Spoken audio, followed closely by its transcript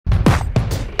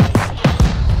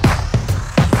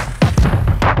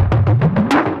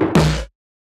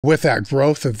with that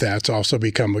growth of that's also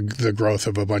become the growth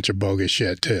of a bunch of bogus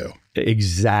shit too.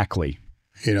 Exactly.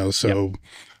 You know, so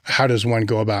how does one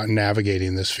go about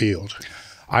navigating this field?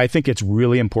 I think it's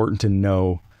really important to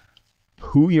know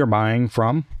who you're buying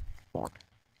from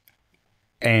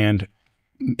and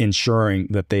ensuring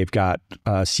that they've got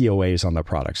COAs on their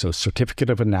product. So certificate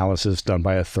of analysis done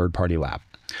by a third-party lab.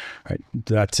 Right.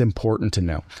 That's important to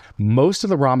know. Most of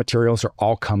the raw materials are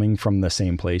all coming from the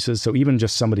same places. So even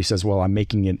just somebody says, well, I'm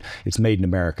making it, it's made in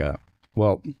America.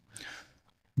 Well,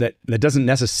 that doesn't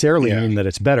necessarily mean that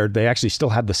it's better. They actually still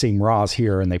have the same raws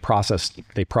here and they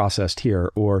processed here.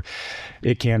 Or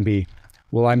it can be,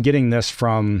 well, I'm getting this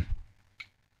from,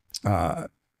 I'm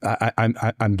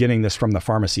getting this from the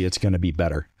pharmacy. It's going to be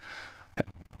better.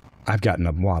 I've gotten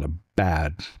a lot of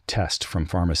bad tests from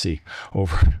pharmacy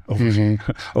over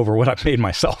what I've made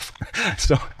myself.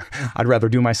 So I'd rather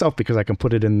do myself because I can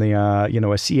put it in the, a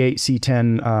C8,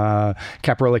 C10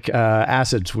 caprylic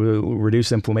acids will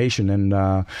reduce inflammation, and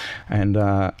then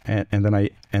I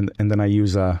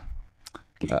use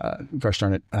gosh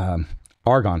darn it,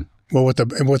 argon. Well, with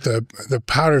the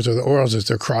powders or the oils, is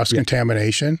there cross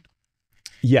contamination?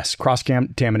 Yes, cross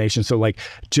contamination. So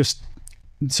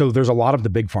So there's a lot of the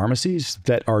big pharmacies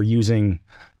that are using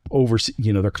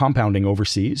they're compounding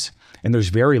overseas, and there's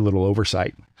very little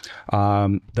oversight.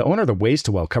 The owner of the Ways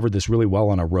to Well covered this really well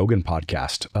on a Rogan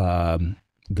podcast,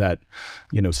 that,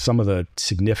 some of the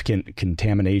significant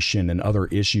contamination and other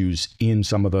issues in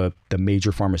some of the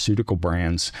major pharmaceutical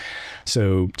brands.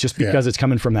 So just because it's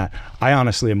coming from that, I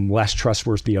honestly am less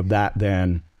trustworthy of that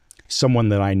than someone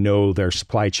that I know their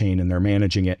supply chain and they're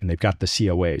managing it and they've got the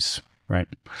COAs. Right.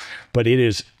 But it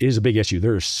is a big issue.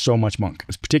 There is so much munk,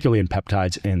 particularly in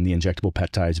peptides and the injectable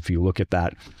peptides. If you look at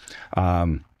that,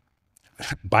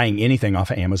 buying anything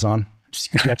off of Amazon,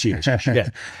 sketchy as shit.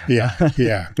 Yeah.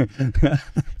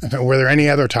 Were there any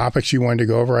other topics you wanted to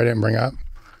go over I didn't bring up?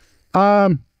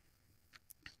 I'd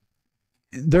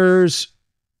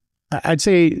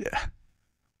say,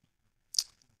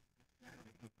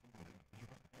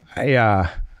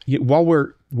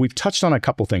 we've touched on a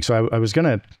couple things. So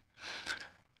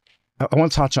I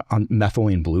want to touch on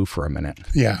methylene blue for a minite.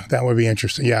 Yeah, that would be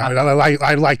interesting. Yeah,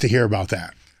 I'd like to hear about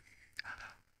that.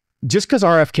 Just because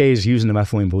RFK is using the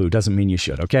methylene blue doesn't mean you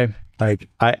should, okay? Like,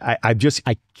 I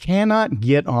cannot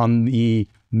get on the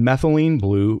methylene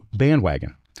blue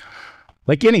bandwagon.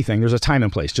 Like anything, there's a time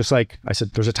and place. Just like I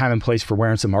said, there's a time and place for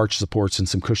wearing some arch supports and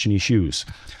some cushiony shoes.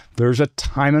 There's a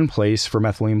time and place for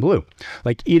methylene blue.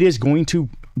 Like, it is going to,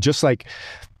 just like,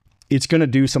 it's going to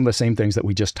do some of the same things that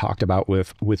we just talked about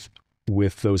with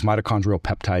those mitochondrial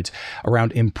peptides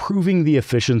around improving the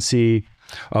efficiency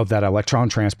of that electron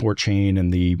transport chain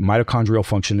and the mitochondrial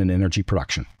function and energy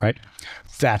production, right?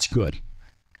 That's good.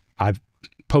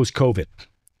 Post-COVID,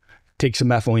 take some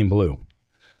methylene blue.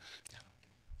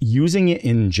 Using it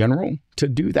in general to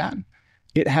do that,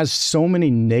 it has so many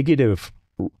negative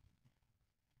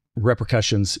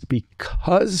repercussions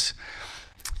because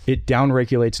it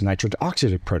downregulates nitric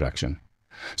oxide production.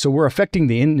 So we're affecting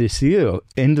the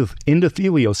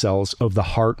endothelial cells of the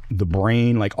heart, the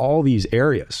brain, like all these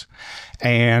areas.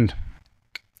 And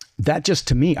that just,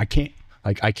 to me, I can't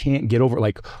get over,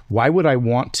 like, why would I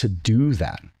want to do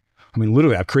that? I mean,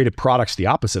 literally, I've created products the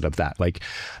opposite of that. Like,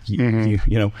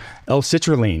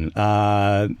 L-citrulline,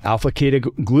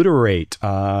 alpha-ketoglutarate,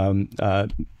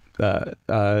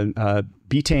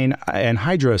 betaine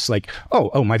anhydrous, like,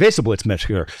 my vasoblitz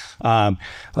mixture,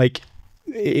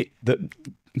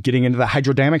 getting into the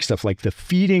hydrodynamic stuff, like the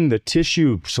feeding the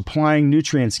tissue, supplying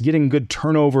nutrients, getting good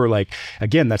turnover. Like,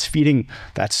 again, that's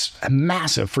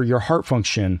massive for your heart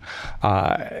function.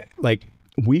 Like,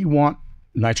 we want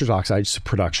nitric oxide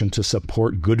production to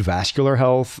support good vascular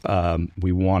health.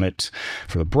 We want it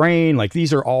for the brain. Like,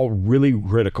 these are all really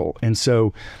critical. And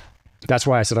so that's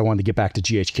why I said I wanted to get back to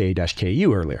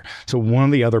GHK-CU earlier. So one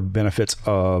of the other benefits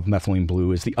of methylene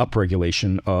blue is the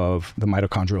upregulation of the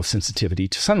mitochondrial sensitivity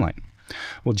to sunlight.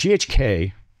 Well,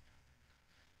 GHK,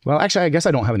 actually, I guess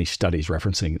I don't have any studies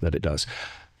referencing that it does.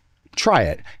 Try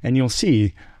it, and you'll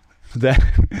see that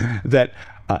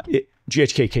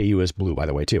GHK-CU is blue, by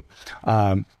the way, too.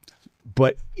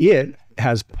 But it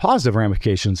has positive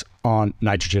ramifications on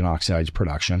nitrogen oxide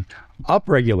production,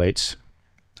 upregulates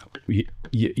it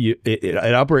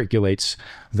upregulates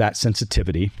that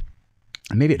sensitivity.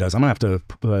 Maybe it does. I'm gonna have to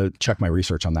check my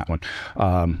research on that one,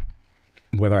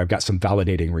 whether I've got some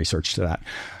validating research to that.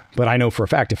 But I know for a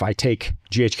fact, if I take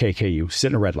GHK-CU, sit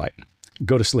in a red light,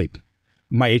 go to sleep,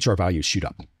 my HR values shoot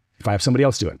up. If I have somebody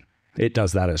else do it, it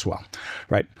does that as well,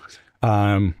 right?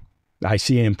 I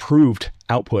see an improved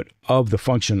output of the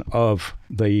function of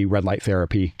the red light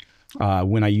therapy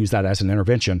when I use that as an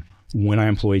intervention. When I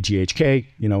employ GHK,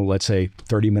 let's say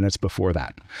 30 minutes before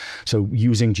that. So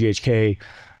using GHK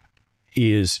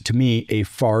is, to me, a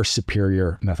far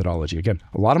superior methodology. Again,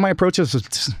 a lot of my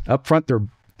approaches up front, they're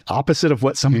opposite of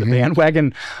what some of the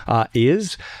bandwagon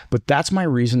is, but that's my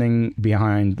reasoning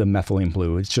behind the methylene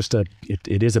blue. It's just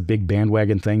it is a big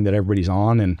bandwagon thing that everybody's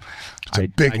on, and it's a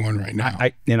big one right now.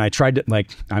 I tried to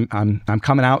I'm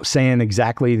coming out saying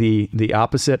exactly the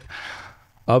opposite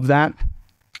of that,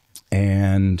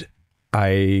 and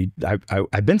I've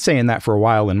been saying that for a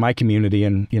while in my community,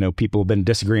 and people have been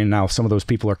disagreeing. Now some of those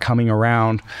people are coming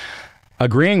around,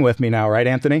 agreeing with me now, right,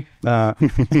 Anthony? On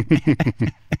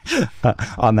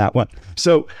that one.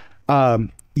 So,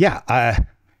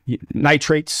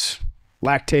 nitrates,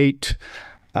 lactate,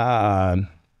 upping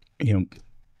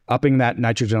that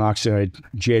nitrogen oxide,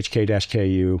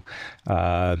 GHK-CU.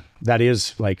 That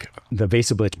is like the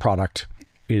VasoBlitz product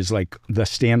is like the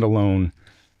standalone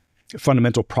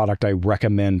fundamental product I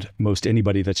recommend most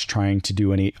anybody that's trying to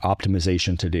do any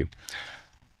optimization to do.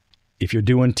 If you're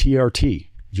doing TRT,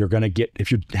 you're going to get,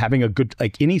 if you're having a good,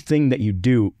 like anything that you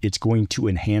do, it's going to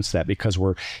enhance that because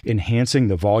we're enhancing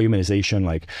the volumization.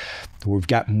 Like we've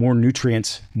got more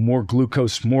nutrients, more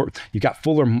glucose, you got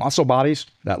fuller muscle bodies.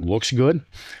 That looks good,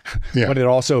 but it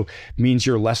also means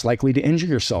you're less likely to injure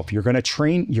yourself. You're going to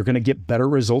train, you're going to get better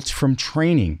results from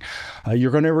training.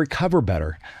 You're going to recover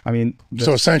better. I mean,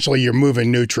 so essentially you're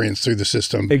moving nutrients through the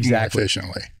system more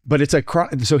efficiently. But it's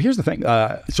so here's the thing.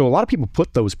 So a lot of people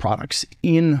put those products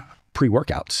in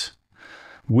pre-workouts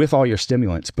with all your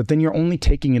stimulants, but then you're only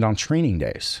taking it on training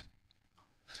days.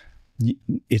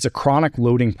 It's a chronic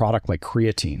loading product like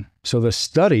creatine. So the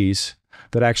studies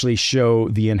that actually show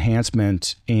the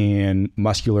enhancement in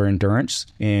muscular endurance,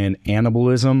 in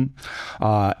anabolism,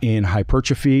 in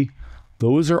hypertrophy,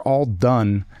 those are all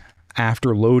done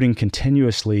after loading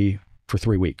continuously for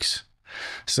 3 weeks.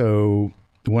 So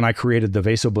when I created the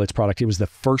VasoBlitz product, it was the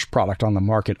first product on the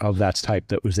market of that type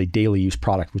that was a daily use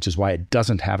product, which is why it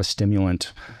doesn't have a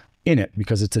stimulant in it,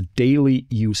 because it's a daily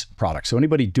use product. So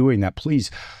anybody doing that, please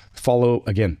follow,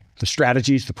 again, the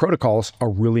strategies, the protocols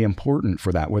are really important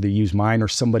for that, whether you use mine or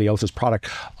somebody else's product,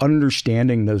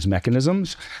 understanding those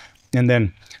mechanisms. And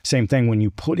then same thing, when you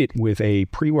put it with a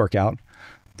pre-workout,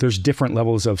 there's different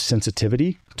levels of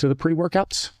sensitivity to the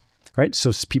pre-workouts, right?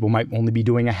 So people might only be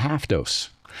doing a half dose,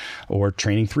 or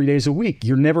training 3 days a week.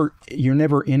 You're never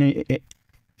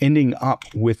ending up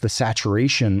with the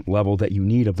saturation level that you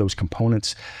need of those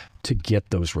components to get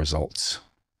those results.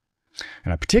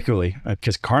 And I particularly,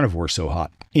 because carnivore is so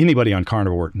hot, anybody on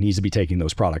carnivore needs to be taking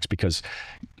those products because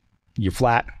you're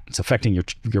flat. It's affecting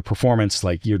your performance.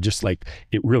 Like you're just like,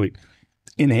 it really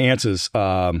enhances,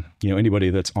 anybody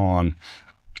that's on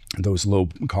those low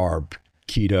carb,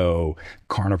 keto,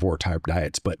 carnivore type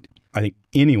diets. But I think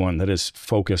anyone that is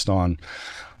focused on,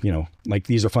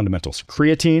 these are fundamentals: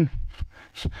 creatine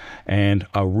and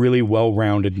a really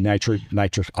well-rounded nitric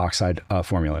oxide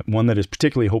formula. One that is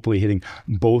particularly hopefully hitting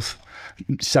both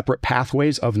separate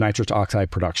pathways of nitric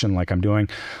oxide production like I'm doing.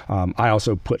 I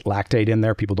also put lactate in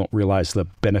there. People don't realize the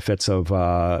benefits of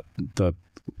the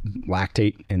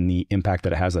lactate and the impact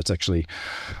that it has. That's actually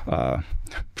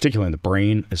particularly in the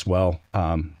brain as well.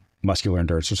 Muscular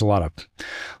endurance. There's a lot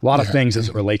of things as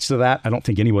it relates to that. I don't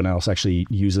think anyone else actually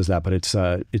uses that, but it's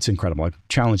incredible. I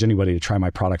challenge anybody to try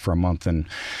my product for a month and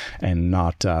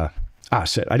not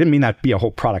shit. I didn't mean that to be a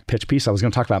whole product pitch piece. I was going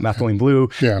to talk about methylene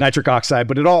blue, nitric oxide,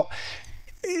 but it all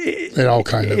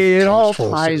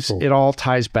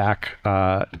ties back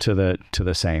to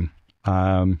the same.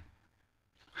 And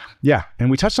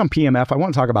we touched on PEMF. I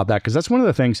want to talk about that because that's one of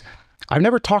the things I've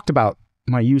never talked about.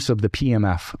 My use of the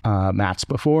PEMF mats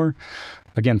before,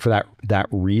 again, for that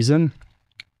reason.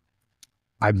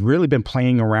 I've really been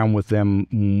playing around with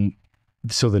them.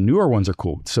 So the newer ones are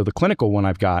cool. So the clinical one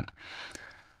I've got,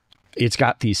 it's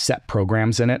got these set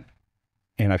programs in it,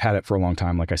 and I've had it for a long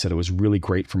time. Like I said, it was really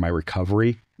great for my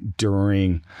recovery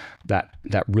during that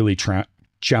really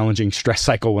challenging stress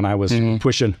cycle when I was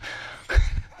pushing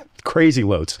crazy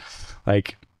loads.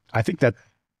 Like, I think that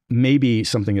maybe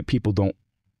something that people don't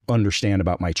understand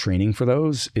about my training for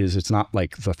those is it's not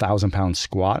like the 1,000-pound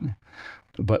squat,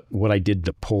 but what I did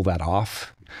to pull that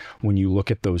off. When you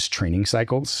look at those training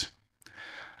cycles,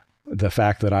 the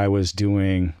fact that I was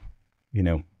doing,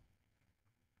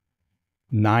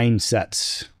 9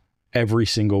 sets every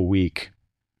single week,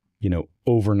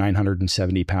 over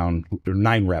 970 pound or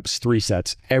 9 reps, 3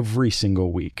 sets every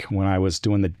single week. When I was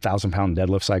doing the 1,000-pound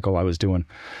deadlift cycle, I was doing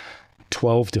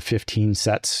 12 to 15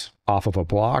 sets off of a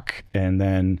block, and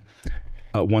then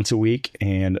once a week,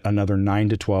 and another 9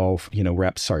 to 12,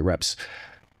 reps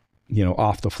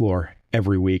off the floor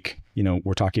every week.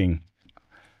 We're talking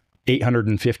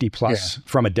 850 plus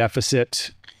from a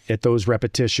deficit at those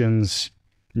repetitions,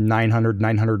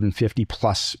 950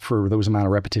 plus for those amount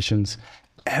of repetitions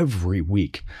every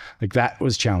week. Like that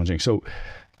was challenging. So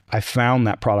I found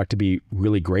that product to be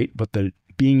really great, but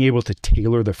being able to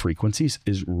tailor the frequencies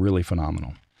is really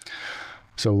phenomenal.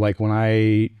 So like when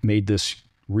I made this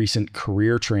recent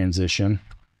career transition,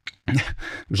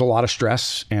 there's a lot of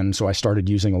stress. And so I started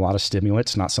using a lot of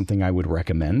stimulants, not something I would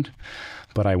recommend,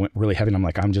 but I went really heavy and I'm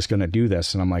like, I'm just going to do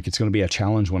this. And I'm like, it's going to be a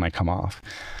challenge when I come off.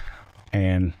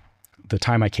 And the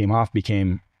time I came off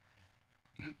became,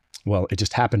 well, it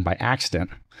just happened by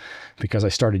accident because I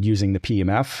started using the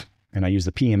PEMF, and I use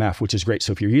the PEMF, which is great.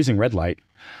 So if you're using red light,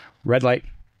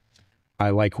 I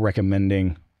like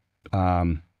recommending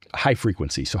high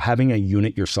frequency. So having a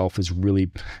unit yourself is really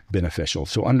beneficial.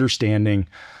 So understanding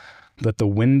that the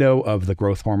window of the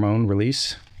growth hormone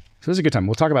release. So this is a good time.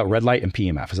 We'll talk about red light and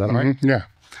PEMF. Is that all right? Yeah.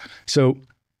 So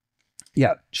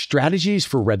yeah, strategies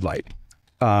for red light.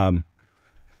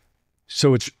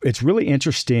 So it's really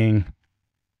interesting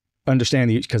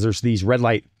understanding because there's these red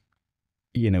light,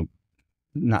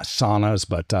 not saunas,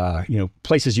 but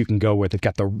places you can go where they've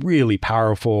got the really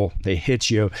powerful, they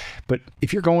hit you. But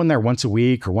if you're going there once a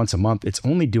week or once a month, it's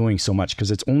only doing so much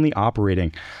because it's only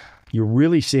operating. You're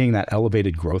really seeing that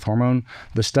elevated growth hormone.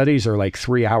 The studies are like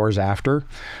 3 hours after,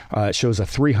 it shows a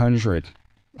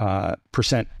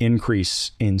 300%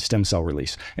 increase in stem cell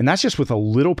release. And that's just with a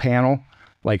little panel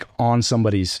like on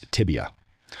somebody's tibia.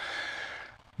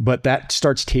 But that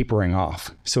starts tapering off.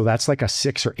 So that's like a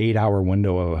 6 or 8 hour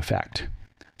window of effect.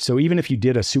 So even if you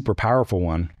did a super powerful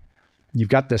one, you've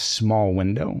got this small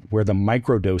window where the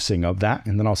microdosing of that,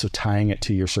 and then also tying it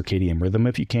to your circadian rhythm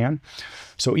if you can.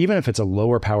 So even if it's a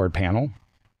lower powered panel,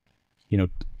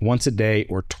 once a day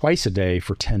or twice a day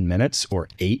for 10 minutes or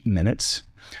 8 minutes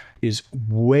is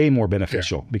way more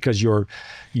beneficial because you're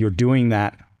doing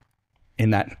that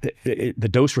in that the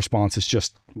dose response is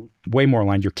just way more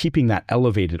aligned. You're keeping that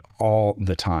elevated all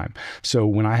the time. So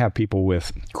when I have people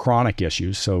with chronic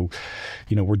issues, so,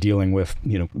 we're dealing with,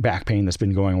 back pain that's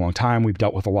been going a long time. We've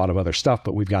dealt with a lot of other stuff,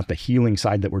 but we've got the healing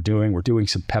side that we're doing. We're doing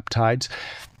some peptides.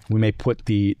 We may put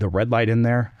the red light in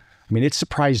there. I mean, it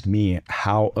surprised me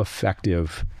how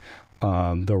effective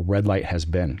the red light has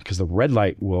been because the red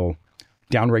light will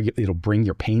downregulate, it'll bring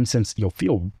your pain sense. You'll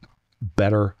feel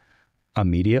better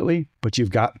immediately, but you've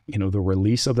got, the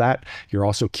release of that. You're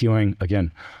also cueing,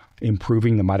 again,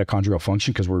 improving the mitochondrial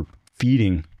function because we're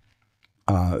feeding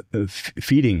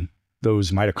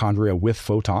those mitochondria with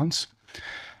photons.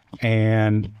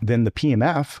 And then the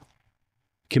PEMF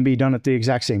can be done at the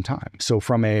exact same time. So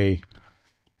from a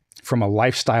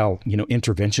lifestyle,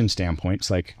 intervention standpoint,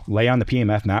 it's like lay on the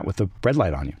PEMF mat with the red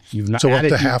light on you. You've not. So what's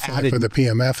the half-life of the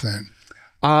PEMF then?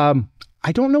 I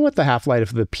don't know what the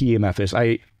half-life of the PEMF is.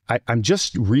 I'm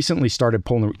just recently started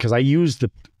pulling because I used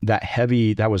that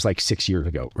heavy, that was like 6 years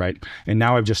ago, right? And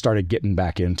now I've just started getting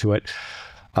back into it.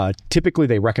 Typically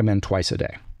they recommend twice a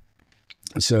day.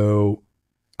 So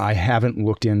I haven't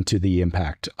looked into the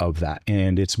impact of that.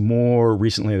 And it's more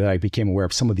recently that I became aware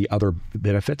of some of the other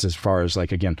benefits as far as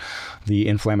like, again, the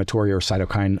inflammatory or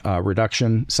cytokine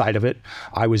reduction side of it.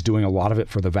 I was doing a lot of it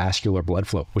for the vascular blood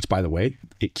flow, which by the way,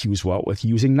 it cues well with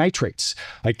using nitrates.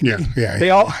 Like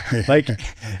they all like,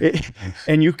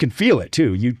 and you can feel it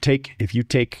too. If you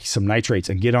take some nitrates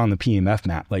and get on the PEMF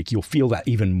mat, like you'll feel that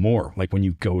even more like when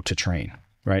you go to train,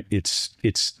 right? It's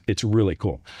really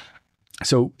cool.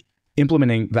 So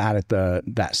implementing that at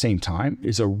that same time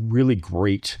is a really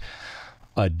great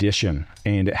addition.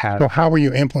 And it has. So how were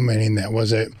you implementing that?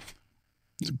 Was it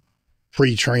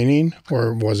pre-training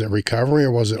or was it recovery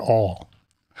or was it all?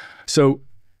 So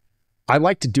I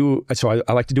like to do it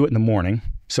in the morning.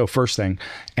 So first thing,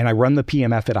 and I run the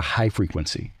PEMF at a high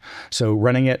frequency. So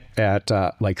running it at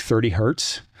like 30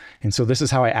 Hertz. And so this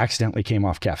is how I accidentally came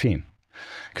off caffeine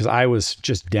because I was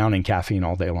just downing caffeine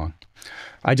all day long.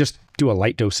 I just do a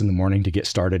light dose in the morning to get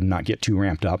started and not get too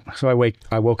ramped up. So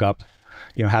I woke up,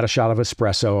 had a shot of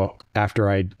espresso after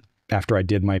I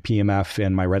did my PEMF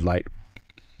and my red light.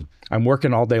 I'm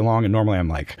working all day long and normally I'm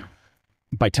like,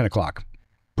 by 10 o'clock,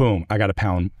 boom, I got a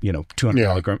pound, 200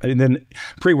 milligrams, and then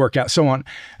pre-workout, so on.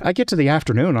 I get to the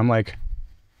afternoon, I'm like,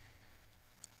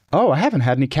 oh, I haven't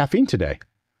had any caffeine today.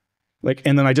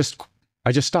 And then I just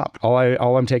stopped.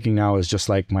 All I'm taking now is just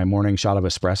like my morning shot of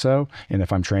espresso. And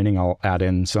if I'm training, I'll add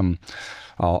in some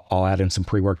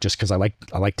pre-work just because I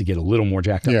like to get a little more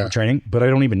jacked up for training, but I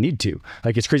don't even need to.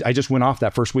 Like it's crazy. I just went off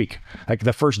that first week. Like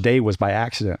the first day was by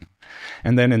accident.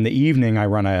 And then in the evening I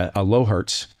run a low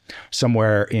hertz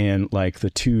somewhere in like the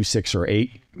 2, 6, or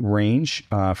 8 range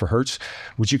for hertz,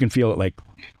 which you can feel it like,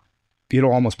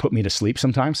 it'll almost put me to sleep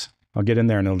sometimes. I'll get in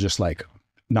there and it'll just like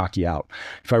knock you out.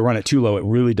 If I run it too low, it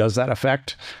really does that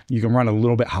effect. You can run a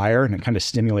little bit higher and it kind of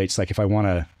stimulates, like if I want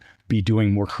to be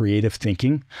doing more creative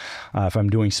thinking, if I'm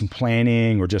doing some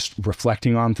planning or just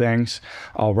reflecting on things,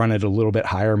 I'll run it a little bit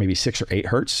higher, maybe 6 or 8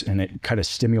 hertz, and it kind of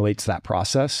stimulates that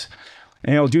process.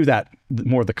 And it'll do that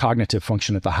more the cognitive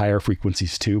function at the higher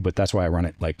frequencies too, but that's why I run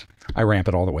it like, I ramp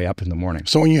it all the way up in the morning.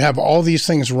 So when you have all these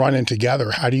things running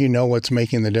together, how do you know what's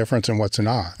making the difference and what's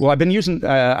not? Well, I've been using,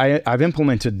 I've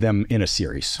implemented them in a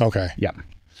series. Okay. Yeah.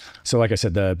 So like I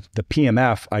said, the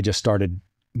PEMF, I just started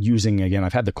using again.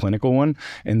 I've had the clinical one,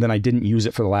 and then I didn't use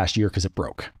it for the last year because it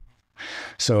broke.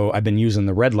 So I've been using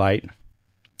the red light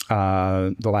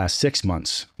the last 6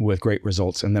 months with great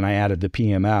results. And then I added the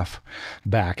PEMF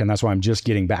back. And that's why I'm just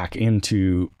getting back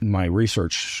into my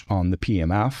research on the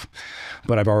PEMF.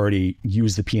 But I've already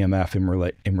used the PEMF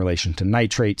in relation to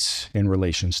nitrates, in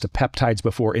relations to peptides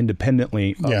before,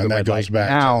 independently of the red light. Back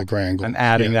now, to the granule. I'm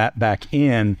adding that back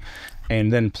in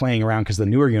and then playing around, because the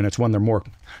newer units, one,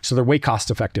 they're way cost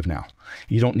effective now.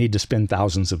 You don't need to spend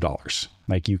thousands of dollars.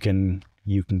 Like you can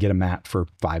get a mat for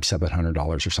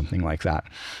 $500-$700 or something like that.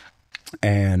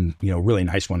 And, really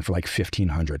nice one for like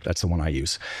 $1,500. That's the one I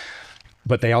use.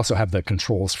 But they also have the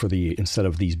controls for instead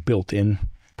of these built-in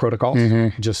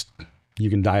protocols, just you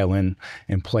can dial in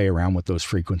and play around with those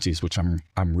frequencies, which I'm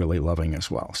really loving as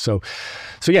well. So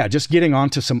yeah, just getting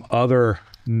onto some other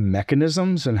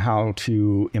mechanisms and how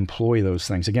to employ those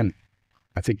things. Again,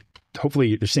 I think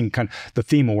hopefully you're seeing kind of the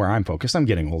theme of where I'm focused. I'm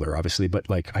getting older, obviously, but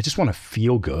like, I just want to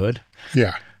feel good.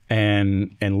 Yeah.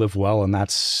 And live well. And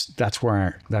that's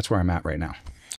where I'm at right now.